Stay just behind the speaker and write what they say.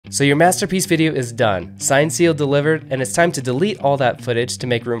So your masterpiece video is done, signed, sealed, delivered, and it's time to delete all that footage to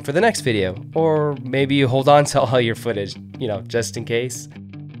make room for the next video. Or maybe you hold on to all your footage, just in case.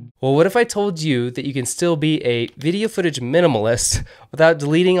 Well, what if I told you that you can still be a video footage minimalist without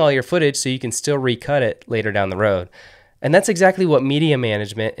deleting all your footage so you can still recut it later down the road? And that's exactly what media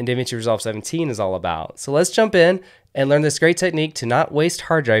management in DaVinci Resolve 17 is all about. So let's jump in and learn this great technique to not waste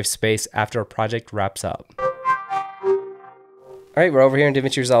hard drive space after a project wraps up. All right, we're over here in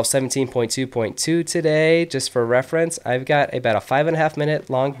DaVinci Resolve 17.2.2 today. Just for reference, I've got about a 5.5 minute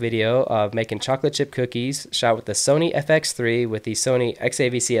long video of making chocolate chip cookies shot with the Sony FX3 with the Sony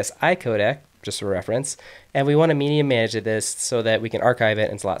XAVCSI codec, just for reference. And we want to media manage this so that we can archive it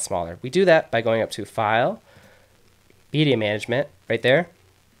and it's a lot smaller. We do that by going up to File, Media Management, right there.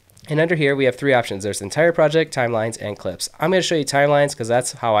 And under here, we have three options. There's entire project, timelines, and clips. I'm going to show you timelines because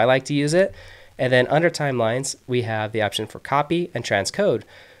that's how I like to use it. And then under timelines, we have the option for copy and transcode.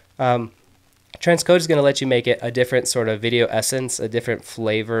 Transcode is going to let you make it a different sort of video essence, a different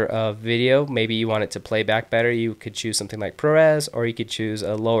flavor of video. Maybe you want it to play back better. You could choose something like ProRes, or you could choose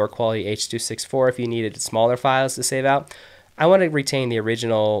a lower quality H.264 if you needed smaller files to save out. I want to retain the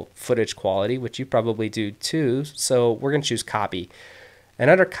original footage quality, which you probably do too, so we're going to choose copy. And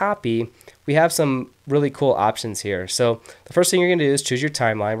under copy, we have some really cool options here. So the first thing you're going to do is choose your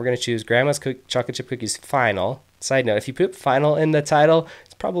timeline. We're going to choose Grandma's Chocolate Chip Cookies Final. Side note, if you put final in the title,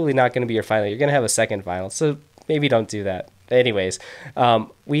 it's probably not going to be your final. You're going to have a second final, so maybe don't do that. Anyways,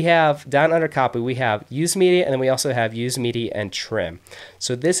 we have down under copy, we have use media, and then we also have use media and trim.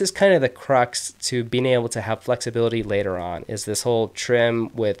 So this is kind of the crux to being able to have flexibility later on, is this whole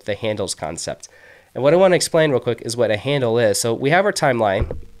trim with the handles concept. And what I want to explain real quick is what a handle is. So we have our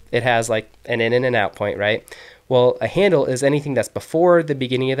timeline. It has like an in and an out point, right? Well, a handle is anything that's before the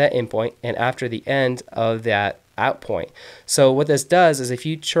beginning of that in point and after the end of that out point. So what this does is if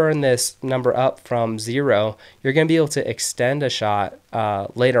you churn this number up from 0, you're going to be able to extend a shot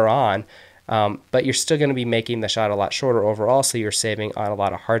later on, but you're still going to be making the shot a lot shorter overall, so you're saving on a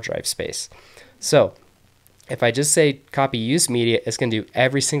lot of hard drive space. So if I just say copy use media, it's going to do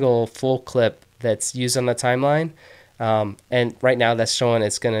every single full clip that's used on the timeline. And right now that's showing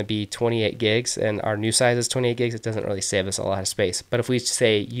it's going to be 28 gigs and our new size is 28 gigs. It doesn't really save us a lot of space. But if we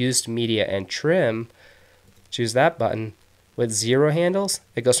say used media and trim, choose that button with 0 handles,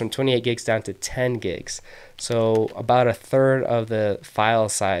 it goes from 28 gigs down to 10 gigs. So about a third of the file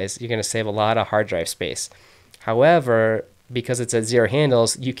size, you're going to save a lot of hard drive space. However, because it's at 0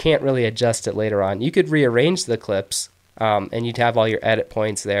 handles, you can't really adjust it later on. You could rearrange the clips and you'd have all your edit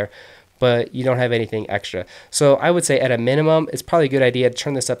points there, but you don't have anything extra. So I would say at a minimum, it's probably a good idea to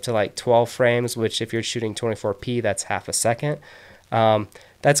turn this up to like 12 frames, which if you're shooting 24p, that's half a second.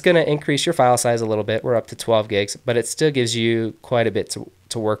 That's going to increase your file size a little bit. We're up to 12 gigs, but it still gives you quite a bit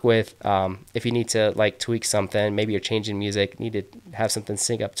to work with. If you need to like tweak something, maybe you're changing music, need to have something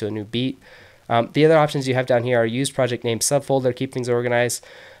sync up to a new beat. The other options you have down here are use project name subfolder, keep things organized,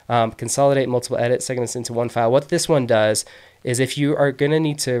 consolidate multiple edit segments into one file. What this one does is if you are going to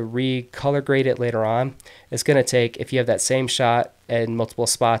need to recolor grade it later on, it's going to take, if you have that same shot in multiple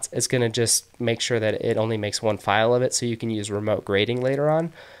spots, it's going to just make sure that it only makes one file of it so you can use remote grading later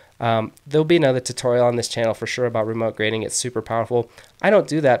on. There'll be another tutorial on this channel for sure about remote grading. It's super powerful. I don't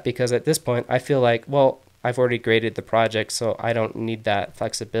do that because at this point I feel like, well, I've already graded the project, so I don't need that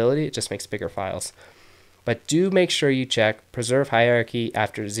flexibility. It just makes bigger files. But do make sure you check preserve hierarchy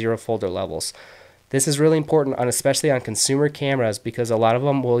after 0 folder levels. This is really important, especially on consumer cameras, because a lot of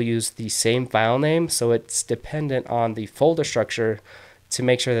them will use the same file name, so it's dependent on the folder structure to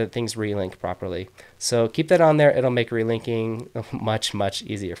make sure that things relink properly. So keep that on there. It'll make relinking much, much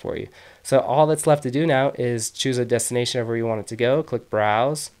easier for you. So all that's left to do now is choose a destination of where you want it to go, click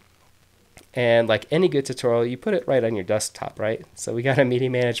Browse, and like any good tutorial, you put it right on your desktop, right? So we got a Media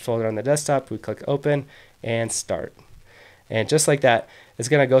Manage folder on the desktop. We click Open and Start. And just like that, it's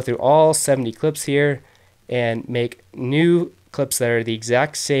going to go through all 70 clips here and make new clips that are the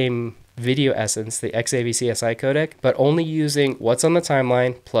exact same video essence, the XAVCSI codec, but only using what's on the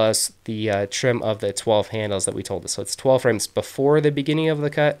timeline plus the trim of the 12 handles that we told us. So it's 12 frames before the beginning of the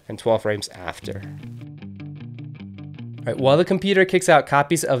cut and 12 frames after. All right, while the computer kicks out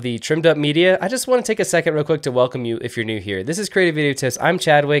copies of the trimmed up media, I just want to take a second real quick to welcome you if you're new here. This is Creative Video Tips. I'm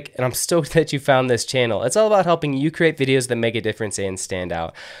Chadwick, and I'm stoked that you found this channel. It's all about helping you create videos that make a difference and stand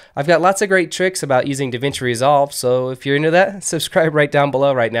out. I've got lots of great tricks about using DaVinci Resolve, so if you're into that, subscribe right down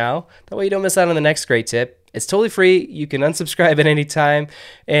below right now. That way you don't miss out on the next great tip. It's totally free. You can unsubscribe at any time,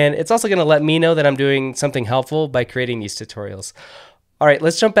 and it's also going to let me know that I'm doing something helpful by creating these tutorials. All right,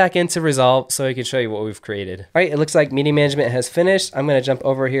 let's jump back into Resolve so I can show you what we've created. All right, it looks like Media Management has finished. I'm gonna jump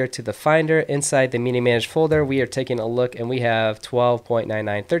over here to the Finder. Inside the Media Managed folder, we are taking a look and we have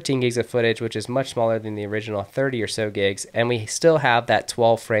 12.99, 13 gigs of footage, which is much smaller than the original 30 or so gigs. And we still have that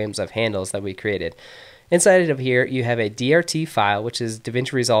 12 frames of handles that we created. Inside of here, you have a DRT file, which is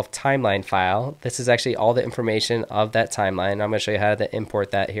DaVinci Resolve timeline file. This is actually all the information of that timeline. I'm gonna show you how to import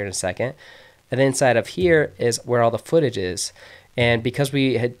that here in a second. And then inside of here is where all the footage is. And because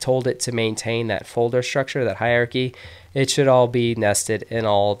we had told it to maintain that folder structure, that hierarchy, it should all be nested in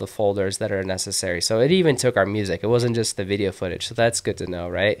all the folders that are necessary. So it even took our music. It wasn't just the video footage. So that's good to know,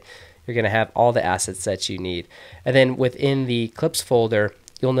 right? You're going to have all the assets that you need. And then within the clips folder,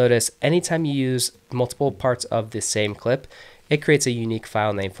 you'll notice anytime you use multiple parts of the same clip, it creates a unique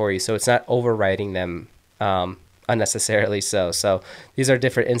file name for you. So it's not overwriting them unnecessarily so these are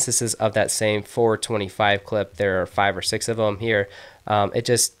different instances of that same 425 clip. There are 5 or 6 of them here. It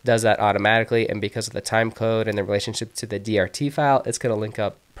just does that automatically, and because of the time code and the relationship to the DRT file, it's going to link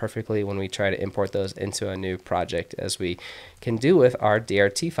up perfectly when we try to import those into a new project, as we can do with our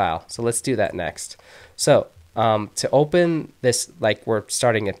DRT file. So let's do that next. So to open this, like we're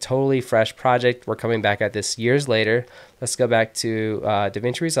starting a totally fresh project, we're coming back at this years later. Let's go back to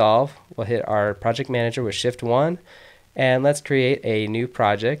DaVinci Resolve. We'll hit our project manager with Shift 1, and let's create a new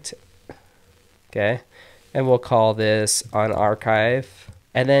project. Okay, and we'll call this on archive.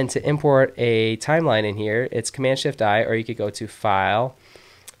 And then to import a timeline in here, it's Command Shift I, or you could go to File,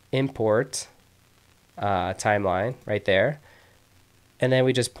 Import Timeline right there. And then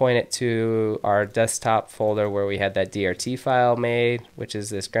we just point it to our desktop folder where we had that DRT file made, which is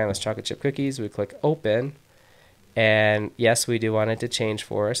this Grandma's Chocolate Chip Cookies. We click Open. And yes, we do want it to change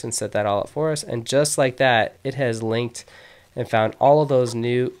for us and set that all up for us. And just like that, it has linked and found all of those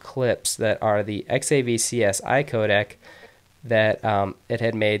new clips that are the XAVCSI codec that it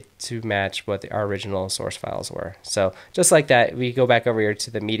had made to match what our original source files were. So just like that, we go back over here to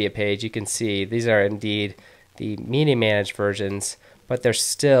the media page. You can see these are indeed the media managed versions, but there's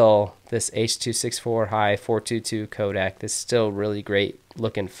still this H.264 high 422 codec. This is still really great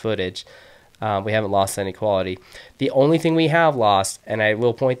looking footage. We haven't lost any quality. The only thing we have lost, and I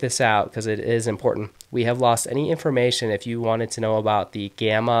will point this out because it is important, we have lost any information if you wanted to know about the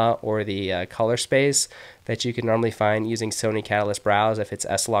gamma or the color space that you can normally find using Sony Catalyst Browse if it's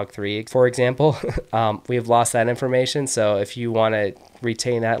S-Log3, for example. We have lost that information, so if you want to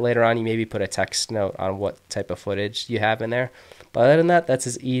retain that later on, you maybe put a text note on what type of footage you have in there. But other than that, that's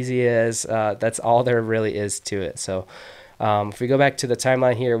as easy as, that's all there really is to it. So if we go back to the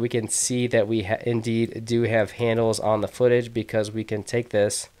timeline here, we can see that we indeed do have handles on the footage, because we can take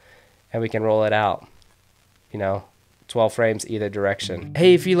this and we can roll it out, 12 frames either direction.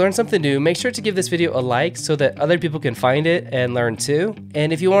 Hey, if you learned something new, make sure to give this video a like so that other people can find it and learn too.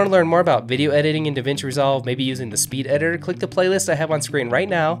 And if you want to learn more about video editing in DaVinci Resolve, maybe using the speed editor, click the playlist I have on screen right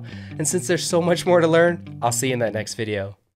now. And since there's so much more to learn, I'll see you in that next video.